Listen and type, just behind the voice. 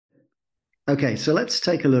Okay, so let's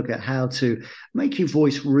take a look at how to make your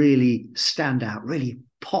voice really stand out, really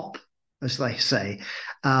pop, as they say.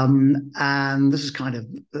 And this is kind of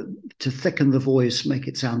to thicken the voice, make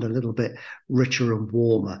it sound a little bit richer and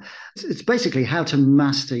warmer. It's basically how to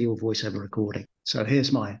master your voiceover recording. So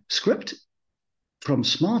here's my script. From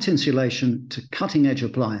smart insulation to cutting-edge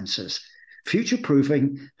appliances,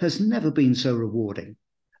 future-proofing has never been so rewarding.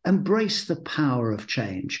 Embrace the power of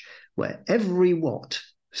change, where every watt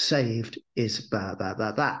saved is ba ba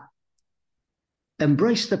ba ba.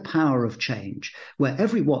 Embrace the power of change, where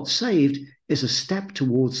every watt saved is a step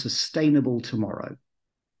towards sustainable tomorrow.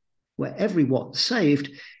 Where every watt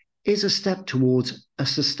saved is a step towards a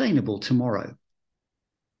sustainable tomorrow.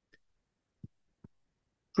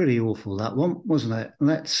 Pretty awful, that one, wasn't it?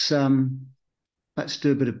 Let's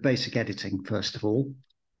do a bit of basic editing first of all.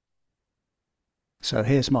 So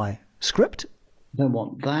here's my script. Don't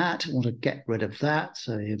want that. I want to get rid of that.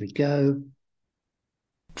 So here we go.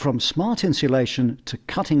 From smart insulation to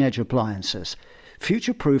cutting-edge appliances,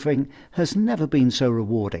 future-proofing has never been so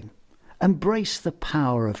rewarding. Embrace the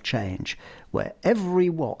power of change, where every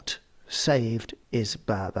watt saved is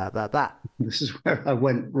ba ba ba ba. This is where I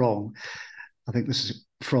went wrong. I think this is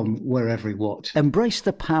from where every watt. Embrace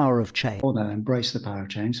the power of change. Oh no, embrace the power of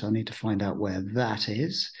change. So I need to find out where that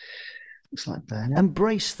is. Looks like that.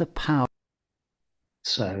 Embrace the power.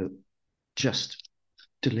 So just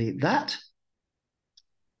delete that.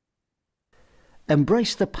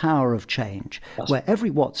 Embrace the power of change, where every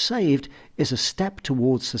watt saved is a step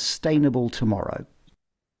towards sustainable tomorrow.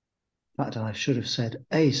 In fact, I should have said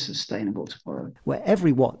a sustainable tomorrow. Where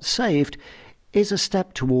every watt saved is a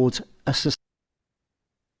step towards a sustainable.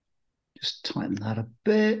 Just tighten that a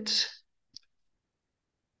bit.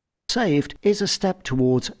 Saved is a step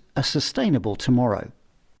towards a sustainable tomorrow.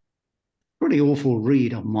 Pretty awful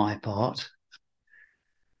read on my part.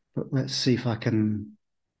 But let's see if I can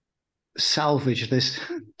salvage this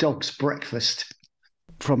dog's breakfast.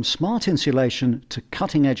 From smart insulation to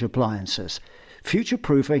cutting-edge appliances,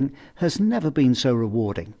 future-proofing has never been so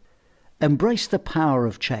rewarding. Embrace the power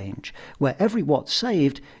of change, where every watt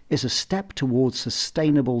saved is a step towards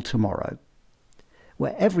sustainable tomorrow.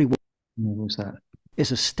 Where every watt was that?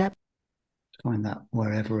 Is a step. Find that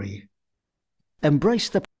where every. Embrace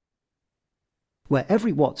the. Where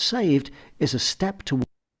every watt saved is a step towards.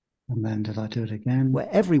 And then did I do it again? Where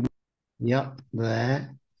every. Yep,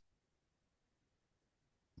 there.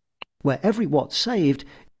 Where every watt saved.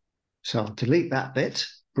 So I'll delete that bit.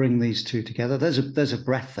 Bring these two together. There's a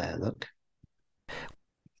breath there, look.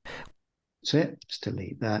 That's it. Just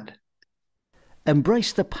delete that.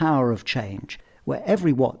 Embrace the power of change, where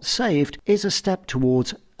every watt saved is a step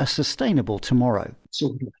towards a sustainable tomorrow.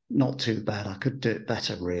 Sort of not too bad. I could do it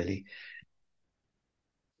better, really.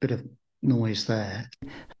 Bit of noise there.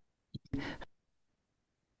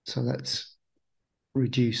 So let's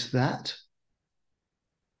reduce that.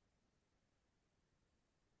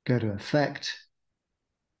 Go to Effect.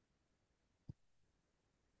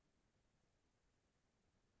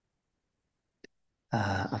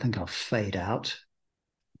 I think I'll fade out.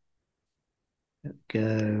 There we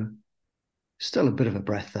go. Still a bit of a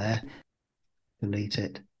breath there. Delete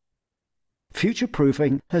it.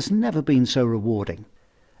 Future-proofing has never been so rewarding.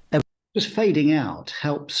 Just fading out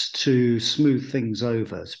helps to smooth things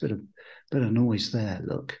over. It's a bit of noise there,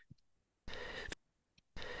 look.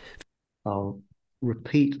 I'll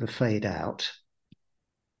repeat the fade out.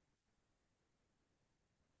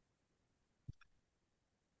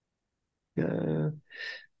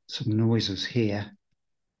 Some noises here.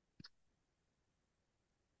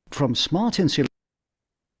 From smart insulation.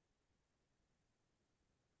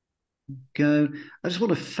 I just want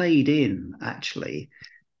to fade in, actually,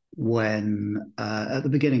 when at the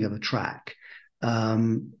beginning of a track.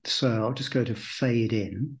 So I'll just go to fade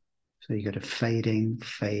in. So you go to fading,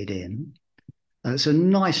 fade in. It's a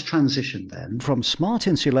nice transition then. From smart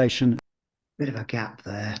insulation. Bit of a gap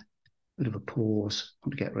there, bit of a pause. I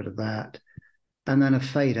want to get rid of that. And then a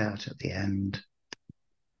fade out at the end.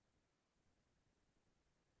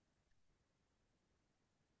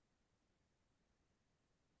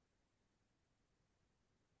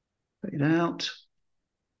 Fade out.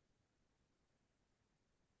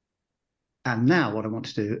 And now what I want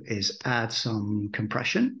to do is add some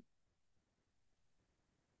compression.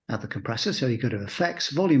 Add the compressor. So you go to Effects,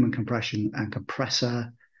 Volume and Compression, and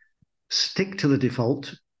Compressor. Stick to the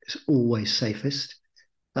default. It's always safest.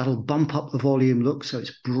 That'll bump up the volume, look, so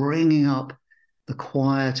it's bringing up the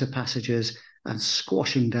quieter passages and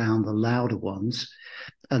squashing down the louder ones.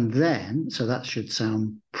 And then, so that should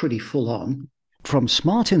sound pretty full on. From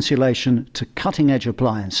smart insulation to cutting-edge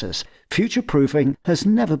appliances, future-proofing has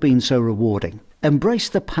never been so rewarding. Embrace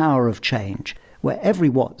the power of change, where every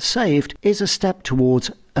watt saved is a step towards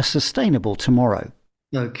a sustainable tomorrow.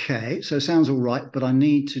 Okay, so sounds all right, but I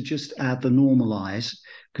need to just add the Normalise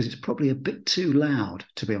because it's probably a bit too loud,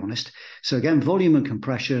 to be honest. So again, volume and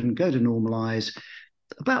compression, go to Normalise,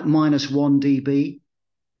 about -1 dB.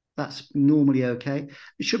 That's normally okay.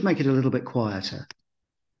 It should make it a little bit quieter.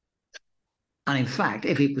 And in fact,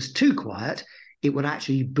 if it was too quiet, it would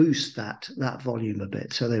actually boost that volume a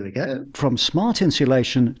bit. So there we go. From smart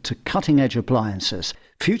insulation to cutting-edge appliances,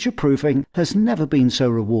 future-proofing has never been so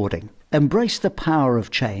rewarding. Embrace the power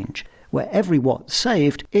of change, where every watt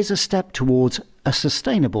saved is a step towards a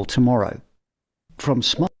sustainable tomorrow. From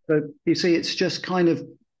smart... So you see, it's just kind of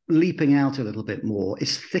leaping out a little bit more.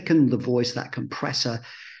 It's thickened the voice. That compressor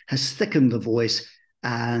has thickened the voice,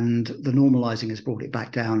 and the normalizing has brought it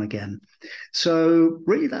back down again. So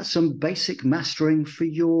really, that's some basic mastering for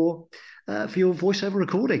your VoiceOver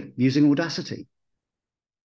recording using Audacity.